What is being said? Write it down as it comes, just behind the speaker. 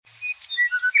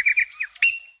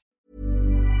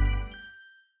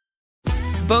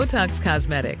Botox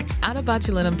Cosmetic, out of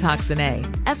botulinum toxin A,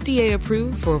 FDA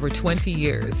approved for over 20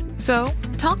 years. So,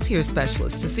 talk to your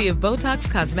specialist to see if Botox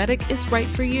Cosmetic is right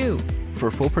for you. For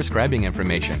full prescribing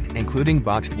information, including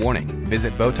boxed warning,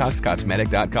 visit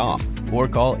BotoxCosmetic.com or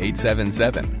call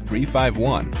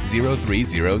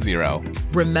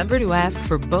 877-351-0300. Remember to ask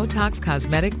for Botox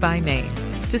Cosmetic by name.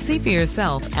 To see for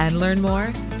yourself and learn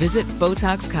more, visit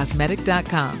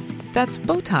BotoxCosmetic.com. That's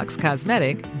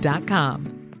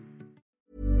BotoxCosmetic.com.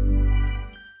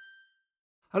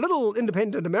 A little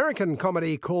independent American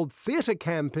comedy called Theatre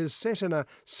Camp is set in a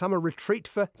summer retreat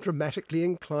for dramatically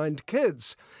inclined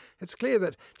kids. It's clear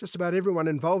that just about everyone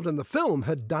involved in the film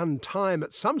had done time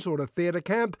at some sort of theatre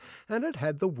camp and had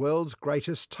had the world's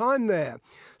greatest time there.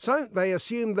 So they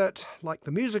assumed that, like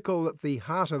the musical at the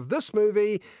heart of this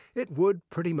movie, it would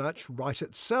pretty much write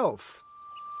itself.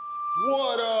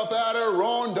 What up,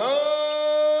 Adirondack?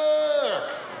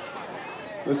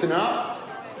 Listen up.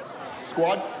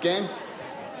 Squad, gang,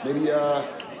 maybe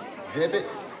zip it.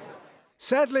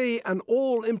 Sadly, an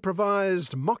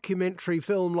all-improvised mockumentary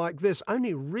film like this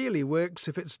only really works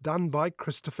if it's done by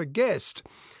Christopher Guest.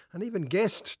 And even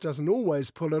Guest doesn't always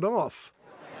pull it off.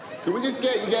 Can we just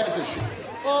get you guys to shit?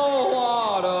 Oh,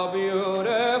 what a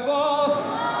beautiful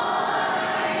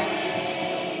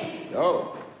morning.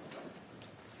 Oh,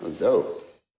 that was dope.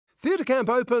 Theatre Camp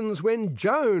opens when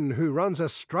Joan, who runs a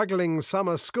struggling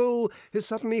summer school, is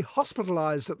suddenly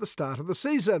hospitalised at the start of the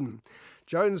season.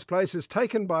 Joan's place is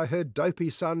taken by her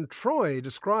dopey son Troy,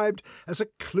 described as a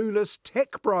clueless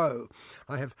tech bro.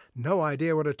 I have no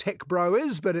idea what a tech bro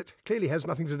is, but it clearly has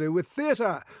nothing to do with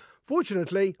theatre.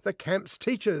 Fortunately, the camp's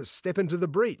teachers step into the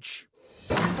breach.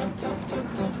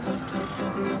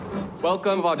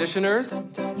 Welcome, auditioners.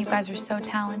 You guys are so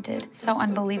talented, so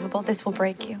unbelievable. This will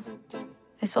break you.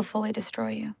 This will fully destroy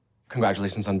you.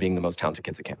 Congratulations on being the most talented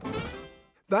kids at camp.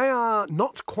 They are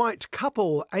not quite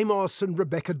couple, Amos and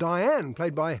Rebecca Diane,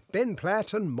 played by Ben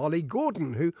Platt and Molly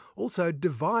Gordon, who also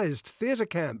devised Theatre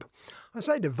Camp. I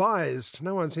say devised,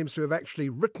 no one seems to have actually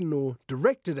written or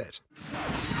directed it.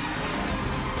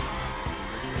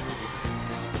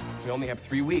 We only have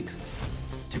 3 weeks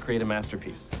to create a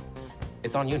masterpiece.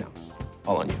 It's on you now.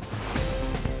 All on you.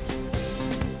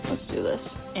 Let's do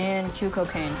this. And cue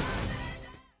cocaine.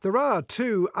 There are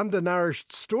 2 undernourished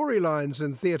storylines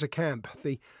in Theatre Camp.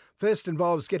 The first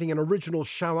involves getting an original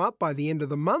show up by the end of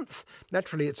the month.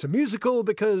 Naturally, it's a musical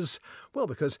because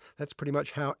that's pretty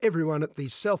much how everyone at the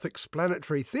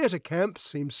self-explanatory Theatre Camp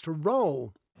seems to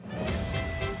roll.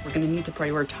 We're going to need to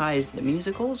prioritize the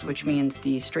musicals, which means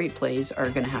the straight plays are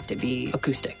going to have to be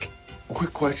acoustic.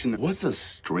 Quick question, what's a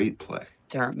straight play?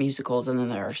 There are musicals and then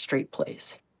there are straight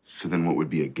plays. So then what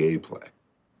would be a gay play?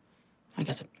 I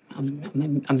guess a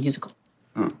musical.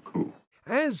 Oh, cool.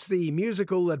 As the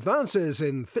musical advances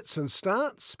in fits and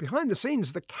starts, behind the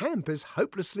scenes the camp is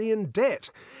hopelessly in debt.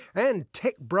 And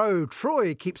tech bro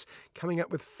Troy keeps coming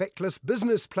up with feckless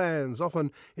business plans,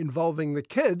 often involving the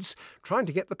kids, trying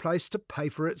to get the place to pay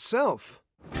for itself.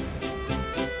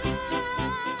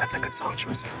 That's a good song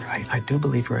choice. I do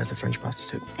believe her as a French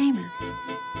prostitute. Amos.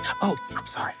 Oh, I'm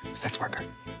sorry. Sex worker.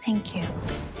 Thank you.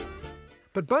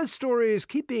 But both stories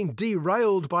keep being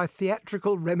derailed by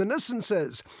theatrical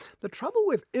reminiscences. The trouble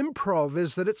with improv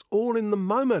is that it's all in the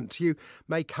moment. You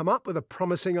may come up with a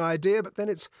promising idea, but then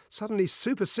it's suddenly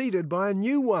superseded by a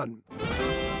new one.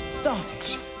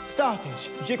 Starfish,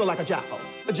 jiggle like a jackal,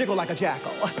 jiggle like a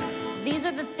jackal. These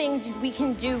are the things we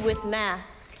can do with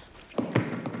masks.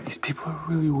 These people are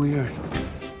really weird.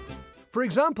 For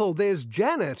example, there's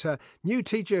Janet, a new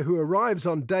teacher who arrives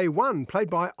on day 1, played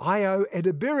by Ayo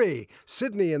Edebiri,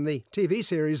 Sydney in the TV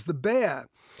series The Bear.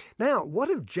 Now, what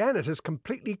if Janet has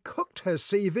completely cooked her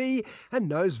CV and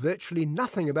knows virtually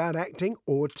nothing about acting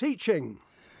or teaching?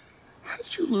 How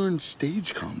did you learn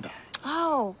stage combat?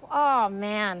 Oh,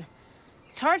 man.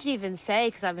 It's hard to even say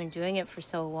because I've been doing it for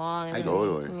so long.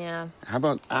 Totally. Yeah. How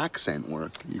about accent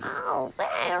work? Oh,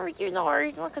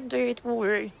 I can do it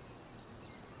for you.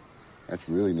 That's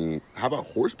really neat. How about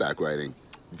horseback riding?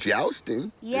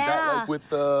 Jousting? Yeah. Is that like with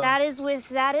That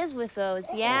is with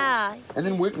those, yeah. And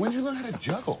then when did you learn how to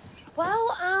juggle?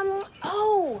 Well,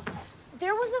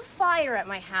 there was a fire at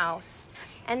my house,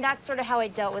 and that's sort of how I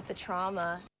dealt with the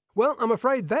trauma. Well, I'm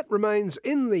afraid that remains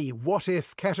in the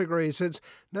what-if category, since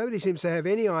nobody seems to have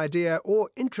any idea or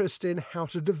interest in how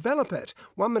to develop it.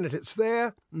 1 minute it's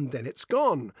there, and then it's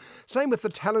gone. Same with the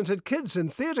talented kids in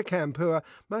Theatre Camp, who are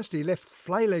mostly left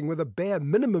flailing with a bare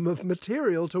minimum of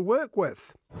material to work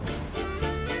with.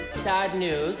 Sad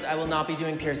news, I will not be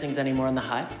doing piercings anymore in the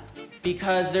hut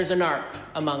because there's a narc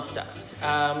amongst us.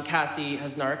 Cassie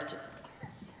has narked.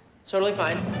 It's totally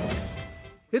fine.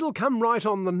 It'll Come Right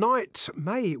on the Night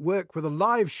may work with a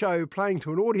live show playing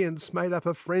to an audience made up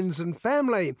of friends and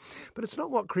family, but it's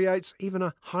not what creates even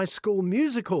a high school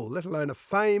musical, let alone a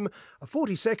Fame, a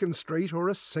 42nd Street or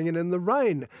a Singin' in the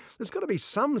Rain. There's got to be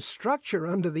some structure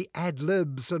under the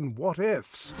ad-libs and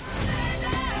what-ifs.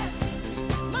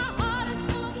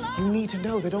 You need to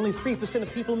know that only 3%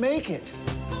 of people make it.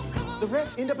 The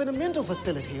rest end up in a mental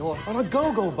facility or on a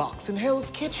go-go box in Hell's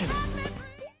Kitchen.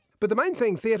 But the main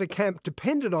thing theatre camp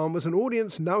depended on was an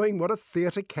audience knowing what a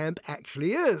theatre camp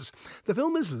actually is. The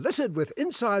film is littered with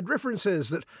inside references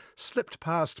that slipped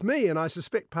past me, and I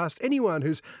suspect past anyone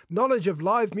whose knowledge of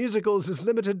live musicals is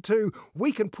limited to,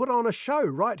 we can put on a show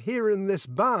right here in this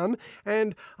barn,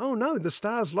 and, oh no, the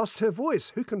star's lost her voice.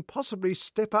 Who can possibly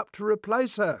step up to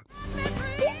replace her?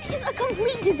 This is a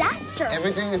complete disaster.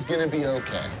 Everything is gonna be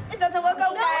okay. It doesn't look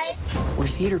okay. We're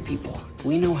theater people.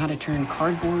 We know how to turn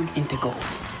cardboard into gold.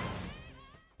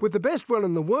 With the best will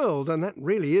in the world, and that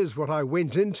really is what I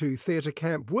went into theatre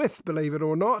camp with, believe it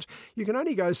or not, you can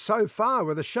only go so far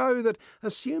with a show that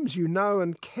assumes you know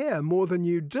and care more than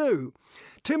you do.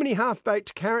 Too many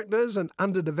half-baked characters and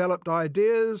underdeveloped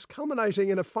ideas, culminating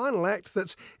in a final act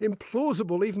that's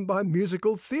implausible even by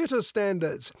musical theatre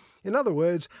standards. In other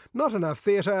words, not enough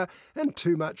theatre and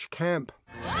too much camp.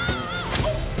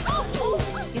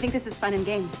 You think this is fun and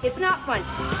games? It's not fun.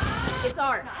 It's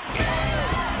art.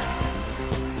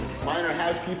 Minor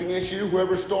housekeeping issue.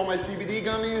 Whoever stole my CBD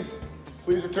gummies,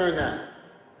 please return them.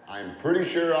 I'm pretty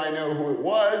sure I know who it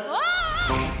was.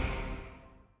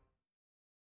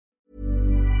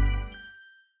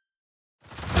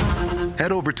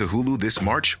 Head over to Hulu this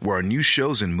March, where our new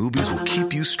shows and movies will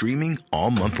keep you streaming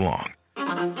all month long.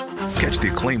 Catch the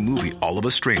acclaimed movie All of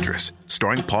Us Strangers,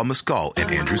 starring Paul Mescal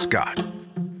and Andrew Scott.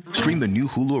 Stream the new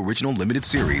Hulu original limited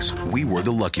series We Were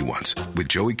the Lucky Ones with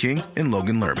Joey King and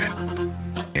Logan Lerman.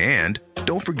 And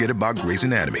don't forget about Grey's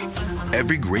Anatomy.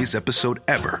 Every Grey's episode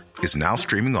ever is now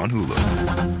streaming on Hulu.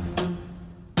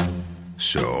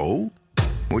 So,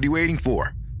 what are you waiting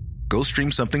for? Go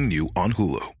stream something new on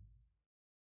Hulu.